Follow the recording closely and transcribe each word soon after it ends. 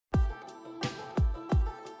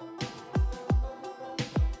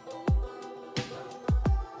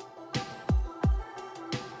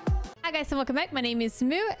Hi guys and welcome back. My name is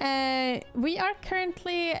Moo. We are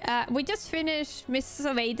currently we just finished Mists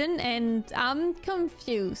of Aiden and I'm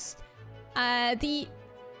confused. Honestly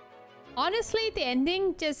the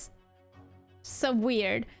ending just so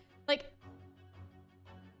weird. Like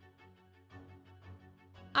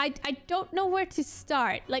I don't know where to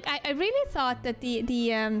start. Like I really thought that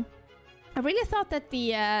the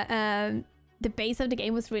base of the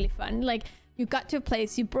game was really fun. Like you got to a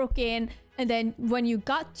place, you broke in, and then when you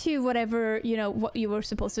got to whatever, you know, what you were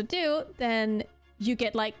supposed to do, then you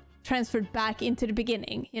get like transferred back into the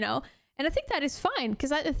beginning, you know? And I think that is fine,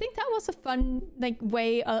 because I think that was a fun like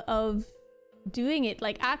way of doing it.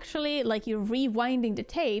 Like actually like you're rewinding the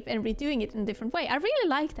tape and redoing it in a different way. I really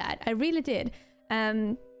like that. I really did.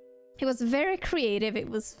 It was very creative. It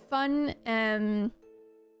was fun,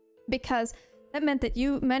 because that meant that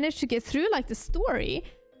you managed to get through like the story,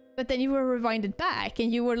 but then you were rewinded back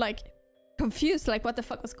and you were like confused, like what the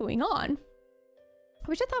fuck was going on,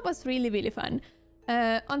 which I thought was really, really fun.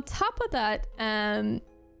 On top of that,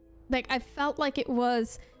 like I felt like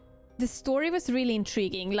the story was really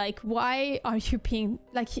intriguing. Like, why are you being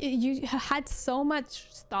like, you had so much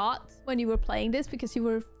thought when you were playing this because you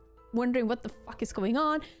were wondering what the fuck is going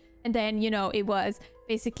on. And then, you know, it was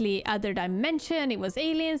basically other dimension, it was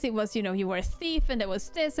aliens, it was, you know, you were a thief, and there was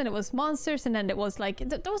this, and it was monsters, and then there was like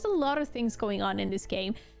there was a lot of things going on in this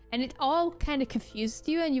game, and it all kind of confused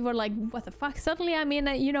you, and you were like, what the fuck? Suddenly I'm in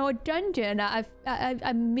a, you know, a dungeon,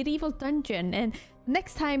 a medieval dungeon, and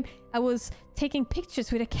next time I was taking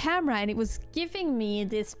pictures with a camera and it was giving me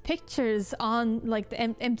these pictures on like the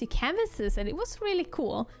empty canvases, and it was really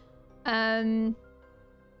cool.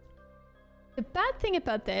 The bad thing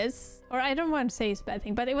about this, or I don't want to say it's a bad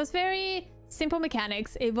thing, but it was very simple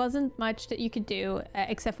mechanics. It wasn't much that you could do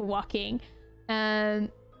except for walking.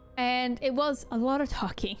 And it was a lot of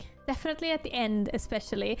talking. Definitely at the end,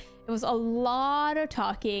 especially. It was a lot of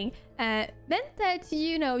talking. Meant that,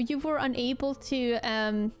 you know, you were unable to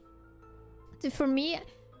for me,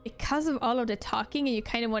 because of all of the talking and you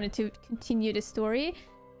kind of wanted to continue the story,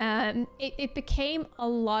 it became a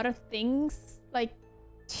lot of things, like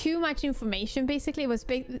too much information. Basically it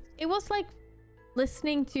was like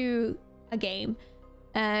listening to a game,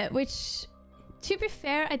 which, to be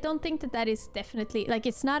fair, I don't think that is definitely like,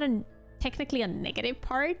 it's not technically a negative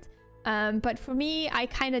part, but for me I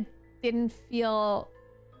kind of didn't feel,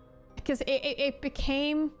 because it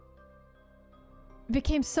became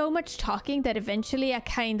so much talking that eventually I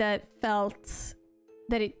kind of felt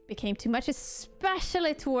that it became too much,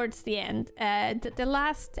 especially towards the end. The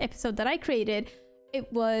last episode that I created, it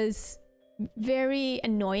was very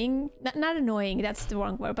annoying. Not annoying, that's the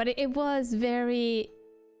wrong word, but it was very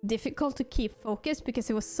difficult to keep focused because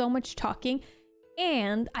it was so much talking.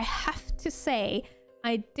 And I have to say,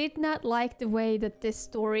 I did not like the way that this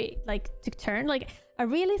story like took turn. Like, I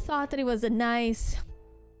really thought that it was a nice,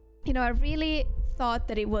 you know, I really thought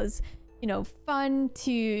that it was, you know, fun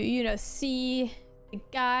to, you know, see the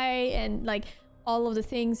guy and like all of the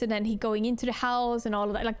things, and then he going into the house and all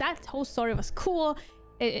of that. Like, that whole story was cool.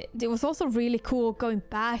 It was also really cool going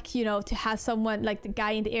back, you know, to have someone like the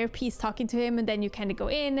guy in the earpiece talking to him, and then you kind of go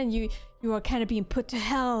in and you are kind of being put to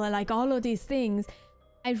hell and like all of these things.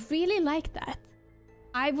 I really like that.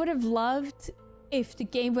 I would have loved if the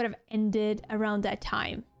game would have ended around that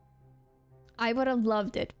time. I would have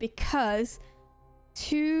loved it, because,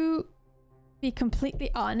 to be completely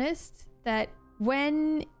honest, that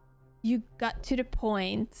when you got to the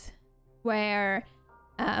point where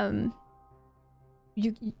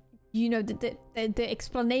you know the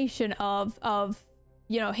explanation of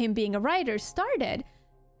you know him being a writer started,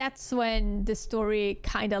 that's when the story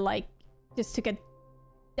kind of like just took a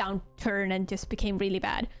downturn and just became really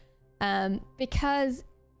bad, because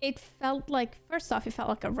it felt like, first off, it felt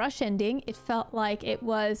like a rush ending. It felt like it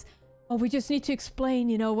was, oh, we just need to explain,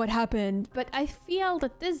 you know, what happened. But I feel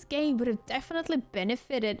that this game would have definitely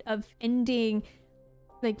benefited of ending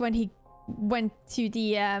like when he went to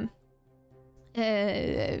the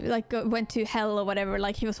went to hell or whatever.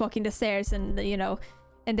 Like, he was walking the stairs and, you know,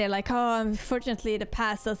 and they're like, oh, unfortunately the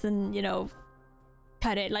past doesn't, you know,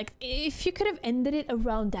 cut it. Like, if you could have ended it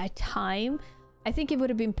around that time, I think it would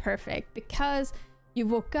have been perfect, because you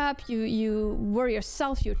woke up, you were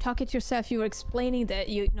yourself, you were talking to yourself, you were explaining that,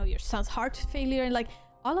 you know, your son's heart failure and like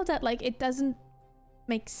all of that. Like, it doesn't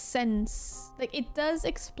make sense. Like, it does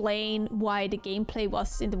explain why the gameplay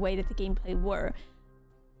was in the way that the gameplay were,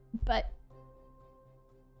 but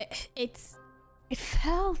it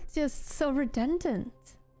felt just so redundant.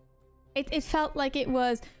 It felt like it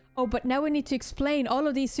was, oh, but now we need to explain all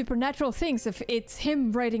of these supernatural things if it's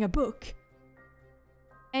him writing a book.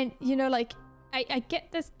 And, you know, like, I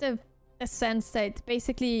get this, the the sense that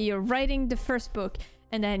basically you're writing the first book,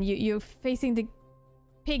 and then you're facing the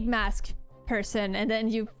pig mask person, and then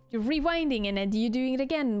you're rewinding, and then you're doing it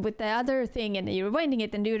again with the other thing, and then you're rewinding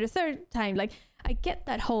it and do it a third time. Like, I get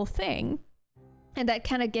that whole thing, and that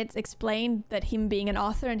kind of gets explained, that him being an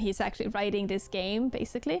author and he's actually writing this game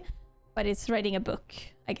basically, but it's writing a book,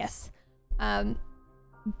 I guess.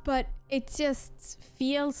 But it just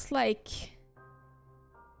feels like,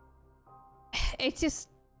 it just,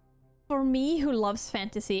 for me who loves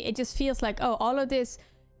fantasy, it just feels like, oh, all of this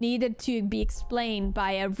needed to be explained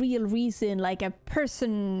by a real reason, like a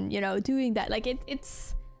person, you know, doing that. Like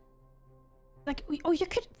it's like, oh, you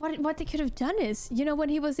could, what they could have done is, you know, when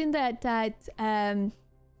he was in that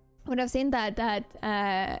when I was in that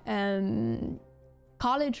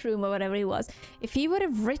college room or whatever he was, if he would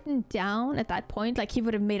have written down at that point, like he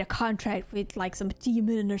would have made a contract with like some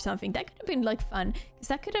demon or something, that could have been like fun, because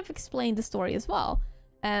that could have explained the story as well.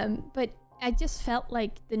 But I just felt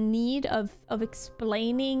like the need of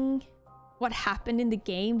explaining what happened in the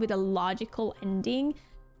game with a logical ending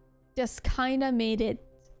just kind of made it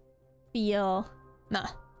feel meh,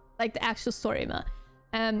 like the actual story meh.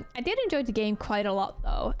 I did enjoy the game quite a lot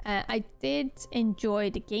though. I did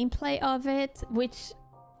enjoy the gameplay of it, which,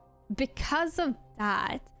 because of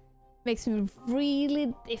that, makes me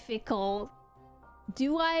really difficult.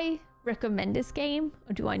 Do I recommend this game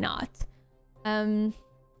or do I not?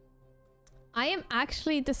 I am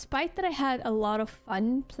actually, despite that I had a lot of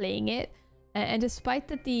fun playing it, and despite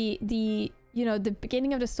that the you know, the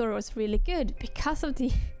beginning of the story was really good, because of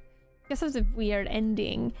the weird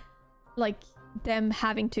ending, like them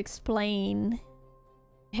having to explain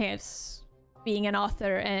his being an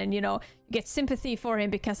author, and you know, you get sympathy for him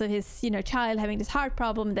because of his, you know, child having this heart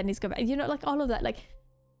problem, and then he's going back, you know, like all of that. Like,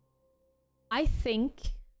 I think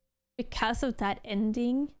because of that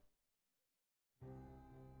ending,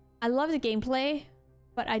 I love the gameplay,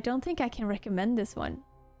 but I don't think I can recommend this one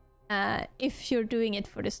if you're doing it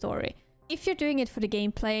for the story. If you're doing it for the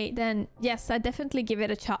gameplay, then yes, I definitely give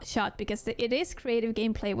it a shot, because it is creative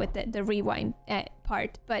gameplay with the rewind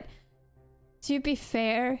part. But to be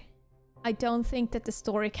fair, I don't think that the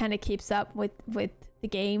story kind of keeps up with the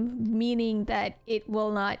game, meaning that it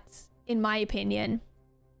will not, in my opinion,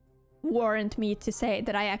 warrant me to say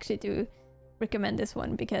that I actually do recommend this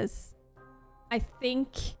one, because I think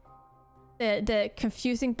the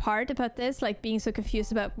confusing part about this, like being so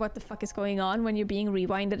confused about what the fuck is going on when you're being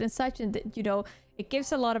rewinded and such, and you know, it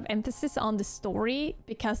gives a lot of emphasis on the story,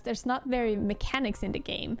 because there's not very mechanics in the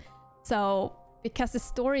game. So because the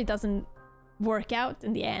story doesn't work out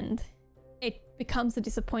in the end, it becomes a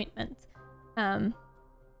disappointment.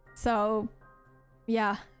 So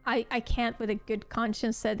yeah, I can't with a good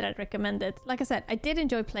conscience say that I'd recommend it. Like I said, I did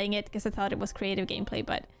enjoy playing it because I thought it was creative gameplay,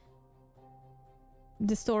 but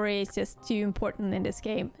the story is just too important in this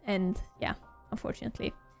game, and yeah,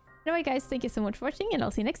 unfortunately. Anyway guys, thank you so much for watching, and I'll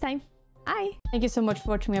see you next time. Bye! Thank you so much for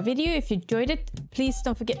watching my video. If you enjoyed it, please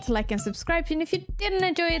don't forget to like and subscribe, and if you didn't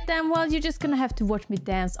enjoy it, then well, you're just gonna have to watch me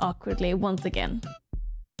dance awkwardly once again.